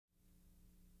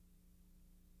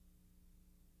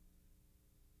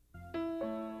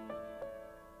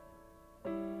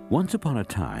Once upon a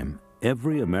time,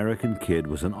 every American kid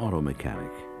was an auto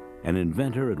mechanic, an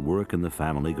inventor at work in the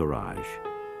family garage.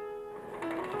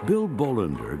 Bill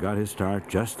Bolander got his start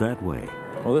just that way.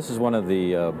 Well, this is one of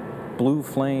the Blue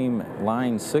Flame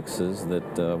Line 6s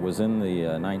that was in the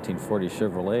 1940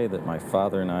 Chevrolet that my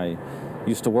father and I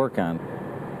used to work on.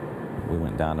 We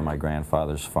went down to my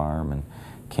grandfather's farm in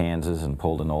Kansas and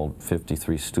pulled an old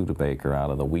 53 Studebaker out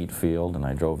of the wheat field, and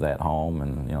I drove that home,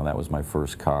 and that was my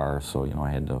first car, so I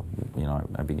had to,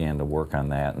 I began to work on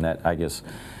that, and that, I guess,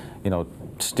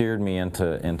 steered me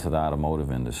into the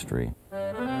automotive industry.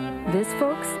 This,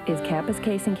 folks, is Kappa's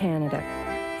Case in Canada.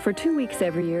 For 2 weeks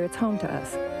every year, it's home to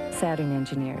us, Saturn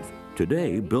engineers.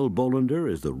 Today, Bill Bolander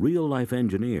is the real-life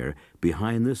engineer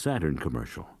behind the Saturn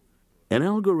commercial. An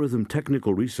algorithm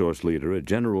technical resource leader at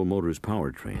General Motors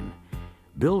Powertrain,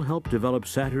 Bill helped develop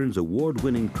Saturn's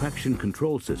award-winning traction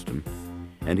control system,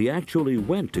 and he actually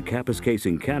went to Kappa's Case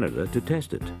in Canada to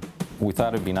test it. We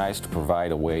thought it'd be nice to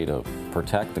provide a way to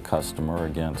protect the customer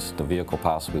against the vehicle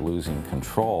possibly losing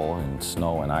control in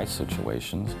snow and ice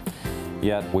situations.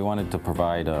 Yet we wanted to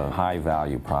provide a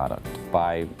high-value product.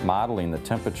 By modeling the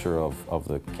temperature of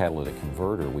the catalytic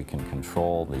converter, we can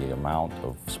control the amount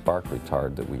of spark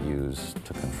retard that we use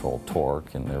to control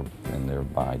torque and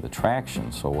thereby the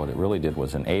traction. So what it really did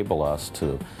was enable us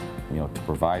to, to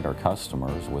provide our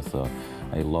customers with a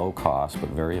low-cost but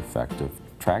very effective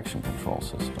traction control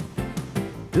system.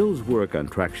 Bill's work on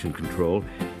traction control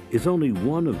is only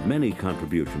one of many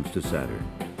contributions to Saturn.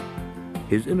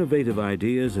 His innovative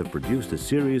ideas have produced a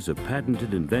series of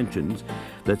patented inventions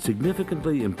that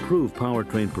significantly improve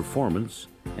powertrain performance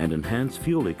and enhance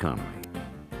fuel economy.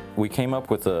 We came up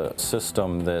with a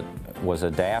system that was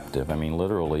adaptive. I mean,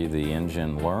 literally, the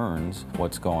engine learns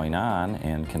what's going on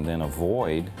and can then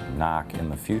avoid knock in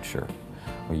the future.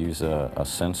 We use a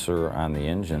sensor on the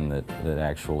engine that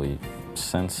actually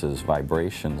senses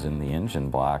vibrations in the engine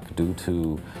block due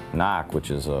to knock,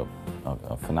 which is a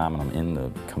phenomenon in the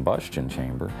combustion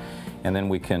chamber, and then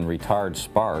we can retard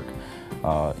spark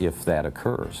if that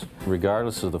occurs.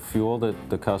 Regardless of the fuel that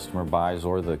the customer buys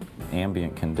or the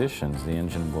ambient conditions, the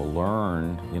engine will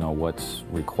learn what's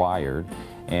required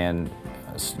and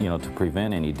to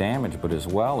prevent any damage, but as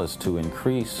well as to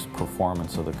increase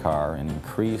performance of the car and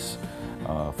increase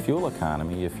fuel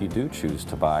economy if you do choose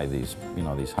to buy these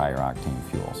higher octane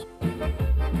fuels.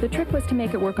 The trick was to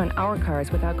make it work on our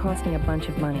cars without costing a bunch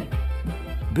of money.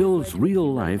 Bill's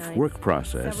real-life work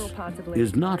process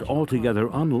is not altogether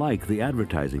unlike the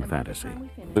advertising fantasy.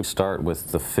 We start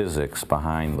with the physics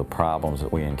behind the problems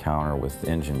that we encounter with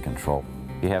engine control.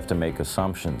 You have to make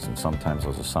assumptions, and sometimes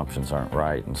those assumptions aren't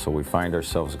right, and so we find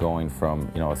ourselves going from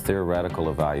a theoretical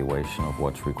evaluation of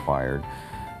what's required,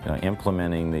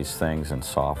 implementing these things in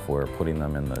software, putting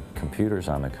them in the computers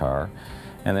on the car,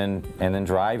 and then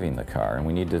driving the car. And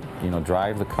we need to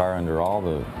drive the car under all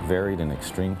the varied and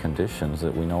extreme conditions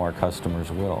that we know our customers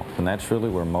will. And that's really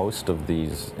where most of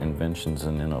these inventions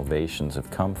and innovations have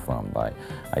come from, by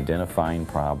identifying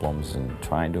problems and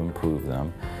trying to improve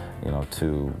them,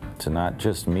 to not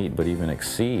just meet but even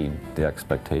exceed the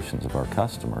expectations of our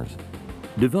customers.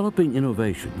 Developing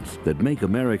innovations that make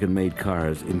American-made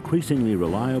cars increasingly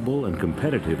reliable and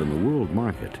competitive in the world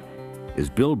market is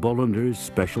Bill Bolander's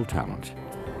special talent.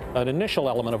 An initial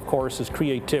element, of course, is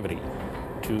creativity.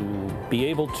 To be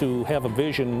able to have a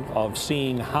vision of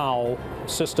seeing how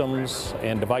systems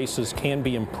and devices can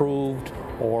be improved,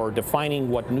 or defining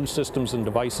what new systems and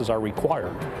devices are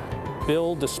required.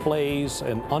 Bill displays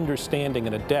an understanding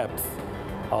and a depth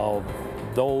of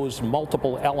those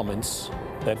multiple elements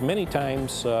that many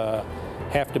times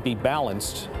have to be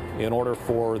balanced in order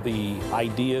for the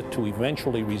idea to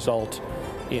eventually result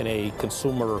in a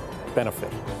consumer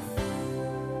benefit.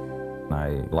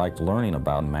 I liked learning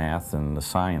about math and the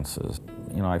sciences.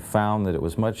 I found that it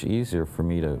was much easier for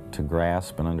me to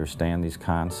grasp and understand these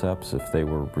concepts if they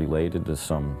were related to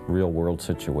some real-world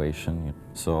situation.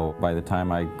 So by the time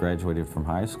I graduated from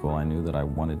high school, I knew that I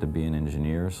wanted to be an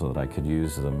engineer so that I could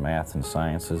use the math and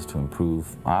sciences to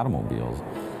improve automobiles.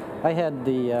 I had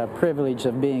the privilege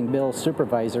of being Bill's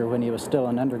supervisor when he was still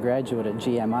an undergraduate at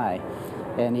GMI,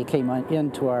 and he came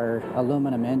into our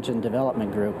aluminum engine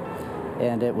development group.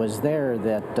 And it was there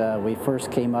that we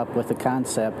first came up with the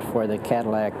concept for the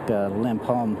Cadillac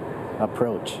limp-home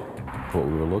approach. What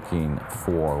we were looking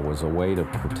for was a way to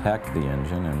protect the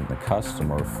engine and the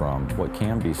customer from what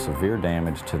can be severe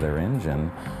damage to their engine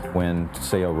when,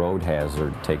 say, a road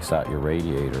hazard takes out your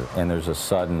radiator and there's a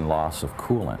sudden loss of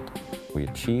coolant. We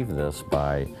achieve this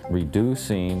by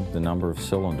reducing the number of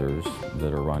cylinders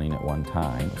that are running at one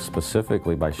time,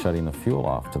 specifically by shutting the fuel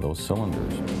off to those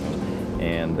cylinders.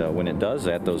 And when it does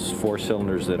that, those 4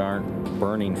 cylinders that aren't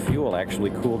burning fuel actually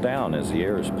cool down as the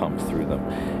air is pumped through them.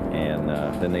 And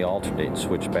then they alternate and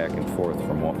switch back and forth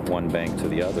from one bank to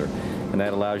the other. And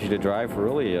that allows you to drive for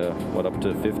really, up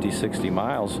to 50, 60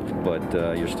 miles, but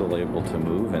you're still able to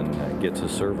move and get to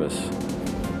service.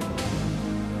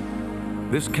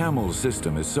 This Camel's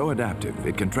system is so adaptive,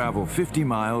 it can travel 50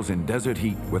 miles in desert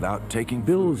heat without taking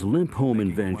Bill's limp-home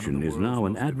invention is now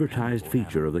an advertised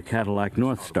feature of the Cadillac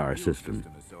North Star system.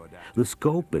 The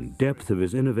scope and depth of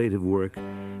his innovative work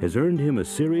has earned him a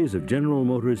series of General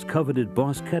Motors' coveted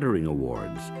Boss Kettering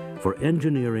Awards for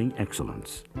engineering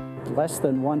excellence. Less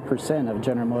than 1% of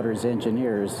General Motors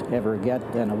engineers ever get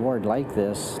an award like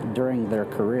this during their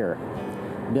career.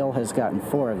 Bill has gotten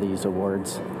 4 of these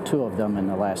awards, 2 of them in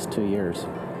the last 2 years.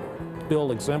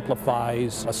 Bill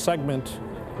exemplifies a segment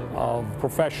of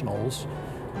professionals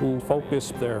who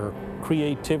focus their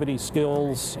creativity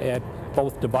skills at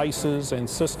both devices and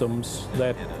systems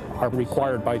that are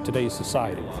required by today's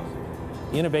society.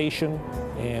 Innovation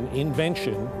and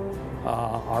invention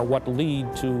are what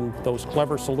lead to those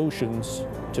clever solutions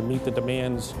to meet the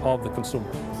demands of the consumer.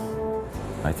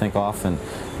 I think often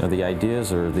the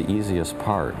ideas are the easiest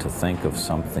part, to think of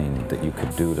something that you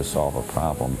could do to solve a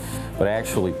problem. But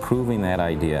actually proving that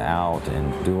idea out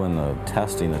and doing the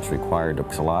testing that's required,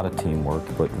 it's a lot of teamwork,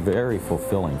 but very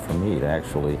fulfilling for me to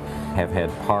actually have had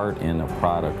part in a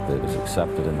product that is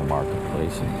accepted in the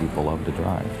marketplace and people love to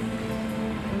drive.